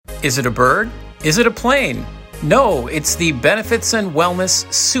Is it a bird? Is it a plane? No, it's the Benefits and Wellness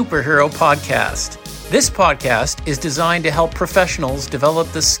Superhero Podcast. This podcast is designed to help professionals develop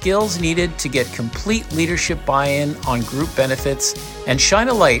the skills needed to get complete leadership buy-in on group benefits and shine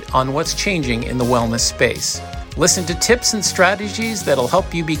a light on what's changing in the wellness space. Listen to tips and strategies that'll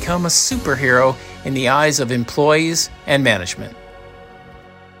help you become a superhero in the eyes of employees and management.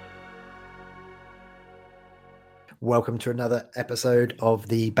 Welcome to another episode of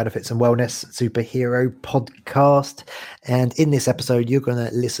the Benefits and Wellness Superhero Podcast. And in this episode, you're going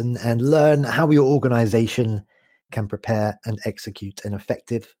to listen and learn how your organization can prepare and execute an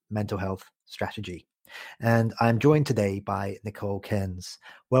effective mental health strategy. And I'm joined today by Nicole Cairns,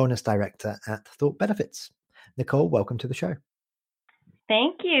 Wellness Director at Thought Benefits. Nicole, welcome to the show.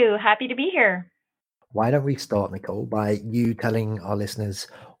 Thank you. Happy to be here. Why don't we start, Nicole, by you telling our listeners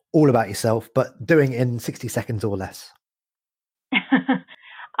all about yourself, but doing it in 60 seconds or less.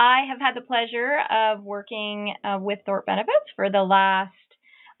 I have had the pleasure of working with Thought Benefits for the last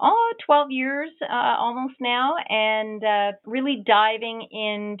 12 years almost now, and really diving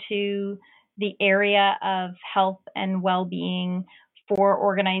into the area of health and well-being for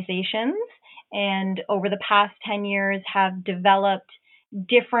organizations. And over the past 10 years have developed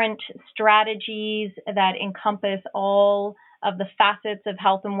different strategies that encompass all of the facets of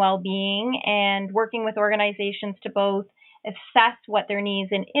health and well-being, and working with organizations to both assess what their needs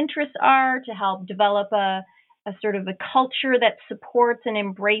and interests are, to help develop a sort of a culture that supports and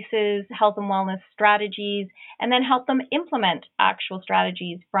embraces health and wellness strategies, and then help them implement actual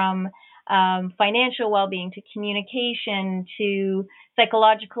strategies from financial well-being to communication to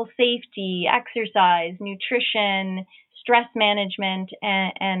psychological safety, exercise, nutrition, stress management,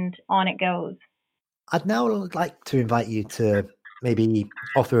 and on it goes. I'd now like to invite you to maybe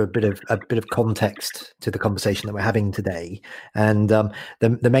offer a bit of context to the conversation that we're having today. And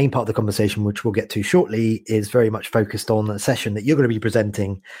the main part of the conversation, which we'll get to shortly, is very much focused on a session that you're going to be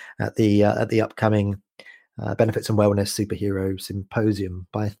presenting at the upcoming Benefits and Wellness Superhero Symposium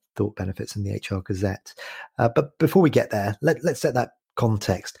by Thought Benefits and the HR Gazette. But before we get there, let's set that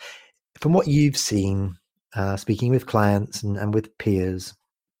context. From what you've seen, speaking with clients and with peers,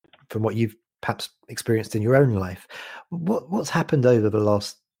 from what you've perhaps experienced in your own life, what's happened over the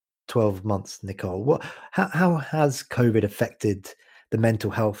last 12 months, Nicole? How has COVID affected the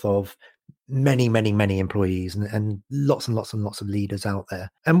mental health of many employees and lots of leaders out there?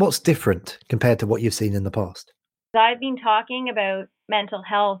 And what's different compared to what you've seen in the past? I've been talking about mental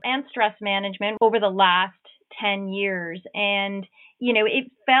health and stress management over the last 10 years, and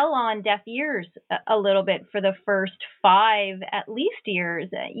it fell on deaf ears a little bit for the first 5 at least years,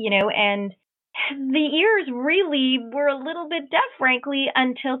 and the ears really were a little bit deaf, frankly,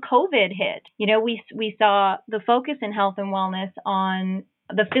 until COVID hit. We saw the focus in health and wellness on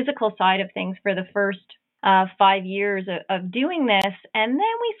the physical side of things for the first 5 years of doing this. And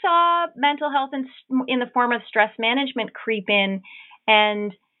then we saw mental health in the form of stress management creep in.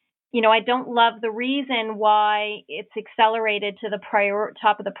 And I don't love the reason why it's accelerated to the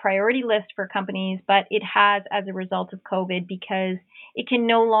top of the priority list for companies, but it has as a result of COVID, because it can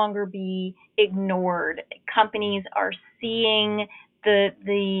no longer be ignored. Companies are seeing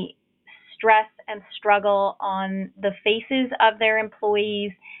the stress and struggle on the faces of their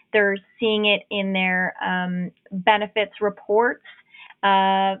employees. They're seeing it in their benefits reports.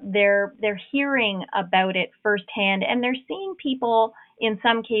 They're hearing about it firsthand, and they're seeing people, in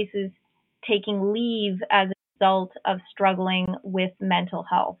some cases, taking leave as a result of struggling with mental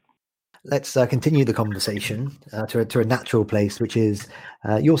health. Let's continue the conversation to a natural place, which is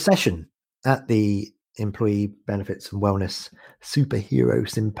your session at the Employee Benefits and Wellness Superhero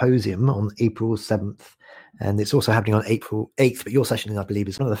Symposium on April 7th. And it's also happening on April 8th, but your session, I believe,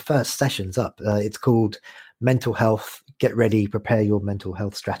 is one of the first sessions up. It's called Mental Health, Get Ready, Prepare Your Mental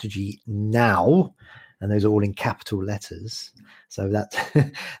Health Strategy Now. And those are all in capital letters. So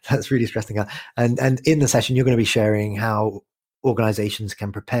that's really stressing out. And in the session, you're going to be sharing how organizations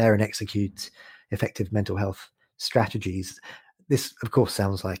can prepare and execute effective mental health strategies. This, of course,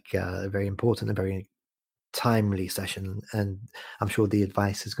 sounds like a very important and very timely session, and I'm sure the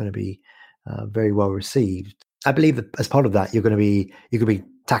advice is going to be very well received. I believe that as part of that, you're going to be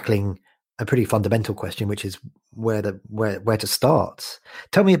tackling a pretty fundamental question, which is where to start.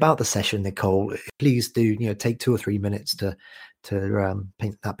 Tell me about the session, Nicole. Please do take 2 or 3 minutes to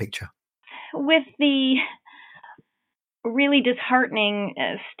paint that picture. With the really disheartening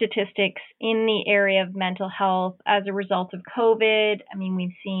statistics in the area of mental health as a result of COVID, we've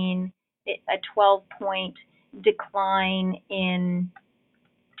seen a 12-point decline in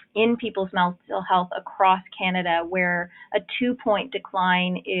in people's mental health across Canada, where a 2-point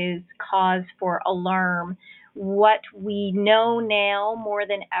decline is cause for alarm. What we know now more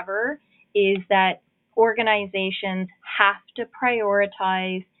than ever is that organizations have to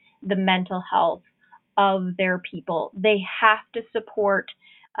prioritize the mental health of their people. They have to support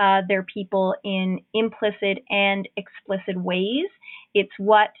their people in implicit and explicit ways. It's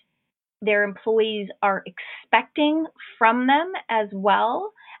what their employees are expecting from them, as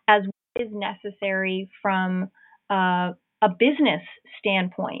well as what is necessary from a business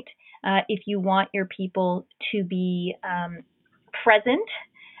standpoint. If you want your people to be present,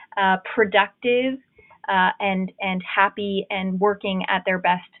 productive, and happy and working at their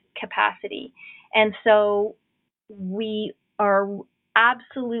best capacity. And so we are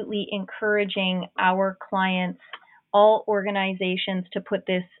absolutely encouraging our clients, all organizations, to put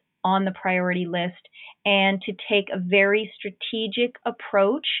this on the priority list and to take a very strategic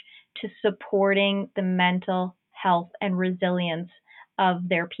approach to supporting the mental health and resilience of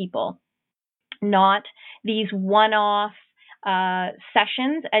their people. Not these one-off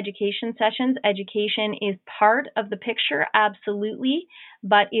sessions, education sessions. Education is part of the picture, absolutely,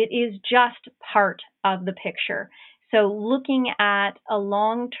 but it is just part of the picture. So looking at a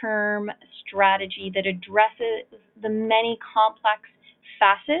long-term strategy that addresses the many complex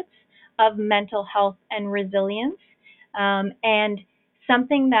facets of mental health and resilience, and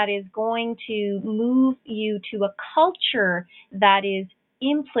something that is going to move you to a culture that is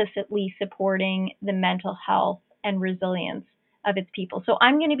implicitly supporting the mental health and resilience of its people. So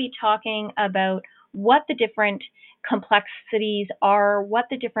I'm going to be talking about what the different complexities are, what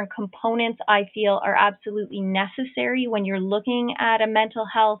the different components I feel are absolutely necessary when you're looking at a mental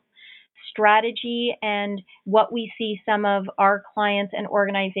health strategy, and what we see some of our clients and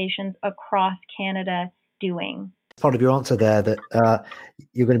organizations across Canada doing. Part of your answer there that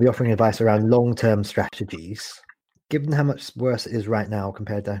you're going to be offering advice around long-term strategies. Given how much worse it is right now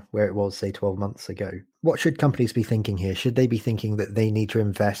compared to where it was, say, 12 months ago, what should companies be thinking here? Should they be thinking that they need to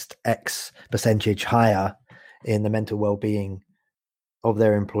invest X percentage higher in the mental well-being of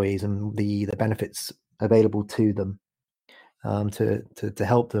their employees and the benefits available to them to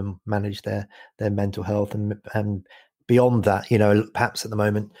help them manage their mental health? And beyond that, perhaps at the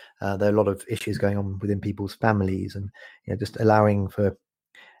moment, there are a lot of issues going on within people's families, and just allowing for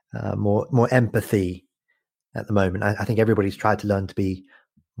more empathy. At the moment, I think everybody's tried to learn to be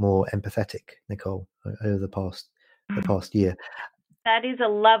more empathetic, Nicole, over the past year. That is a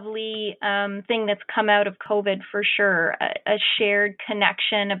lovely thing that's come out of COVID, for sure. A shared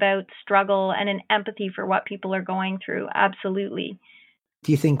connection about struggle and an empathy for what people are going through. Absolutely.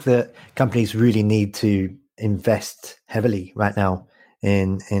 Do you think that companies really need to invest heavily right now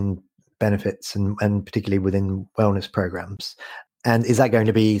in benefits and particularly within wellness programs? And is that going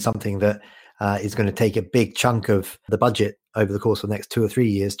to be something that is going to take a big chunk of the budget over the course of the next 2 or 3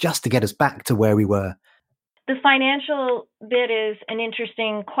 years just to get us back to where we were? The financial bit is an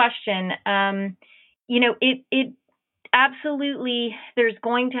interesting question. It absolutely, there's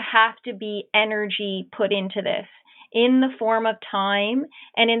going to have to be energy put into this in the form of time,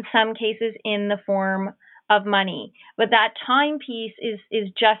 and in some cases in the form of money. But that time piece is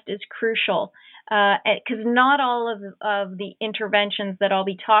just as crucial, because not all of the interventions that I'll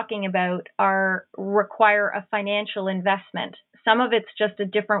be talking about require a financial investment. Some of it's just a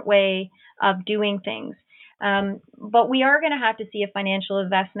different way of doing things. But we are going to have to see a financial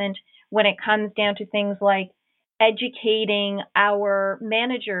investment when it comes down to things like educating our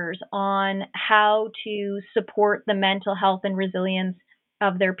managers on how to support the mental health and resilience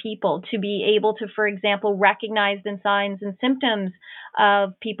of their people, to be able to, for example, recognize the signs and symptoms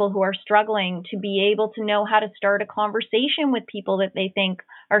of people who are struggling, to be able to know how to start a conversation with people that they think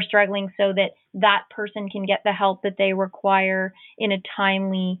are struggling so that that person can get the help that they require in a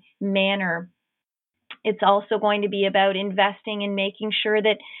timely manner. It's also going to be about investing in making sure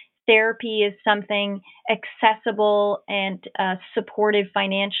that therapy is something accessible and supported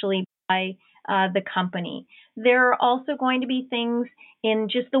financially by the company. There are also going to be things in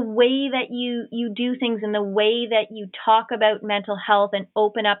just the way that you do things, and the way that you talk about mental health and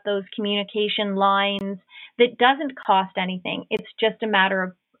open up those communication lines that doesn't cost anything. It's just a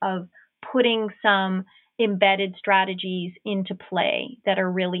matter of putting some embedded strategies into play that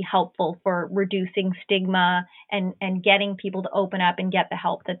are really helpful for reducing stigma and getting people to open up and get the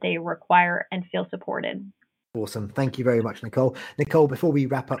help that they require and feel supported. Awesome. Thank you very much, Nicole. Nicole, before we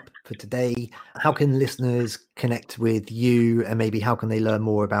wrap up for today, how can listeners connect with you, and maybe how can they learn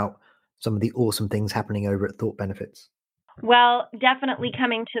more about some of the awesome things happening over at Thought Benefits? Well, definitely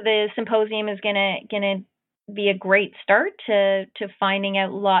coming to the symposium is going to be a great start to finding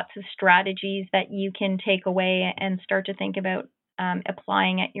out lots of strategies that you can take away and start to think about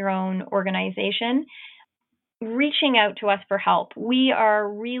applying at your own organization. Reaching out to us for help. We are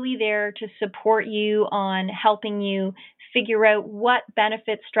really there to support you on helping you figure out what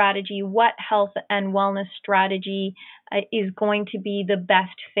benefit strategy, what health and wellness strategy is going to be the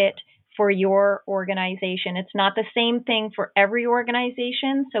best fit for your organization. It's not the same thing for every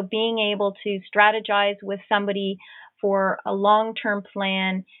organization. So being able to strategize with somebody for a long-term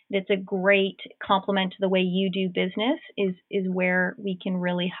plan that's a great complement to the way you do business is where we can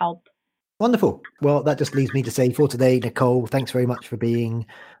really help. Wonderful. Well, that just leaves me to say for today, Nicole, thanks very much for being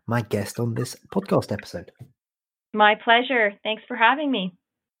my guest on this podcast episode. My pleasure. Thanks for having me.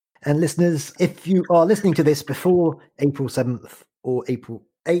 And listeners, if you are listening to this before April 7th or April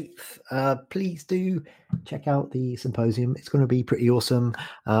 8th, please do check out the symposium. It's going to be pretty awesome.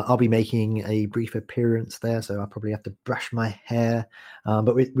 I'll be making a brief appearance there, so I'll probably have to brush my hair.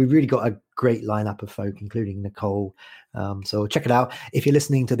 But we've really got a great lineup of folk, including Nicole. So check it out. If you're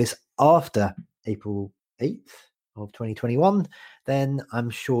listening to this after April 8th of 2021, then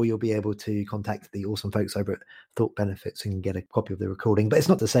I'm sure you'll be able to contact the awesome folks over at Thought Benefits and get a copy of the recording. But it's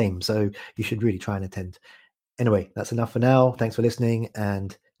not the same, so you should really try and attend. Anyway, that's enough for now. Thanks for listening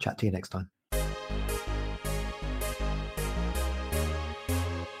and chat to you next time.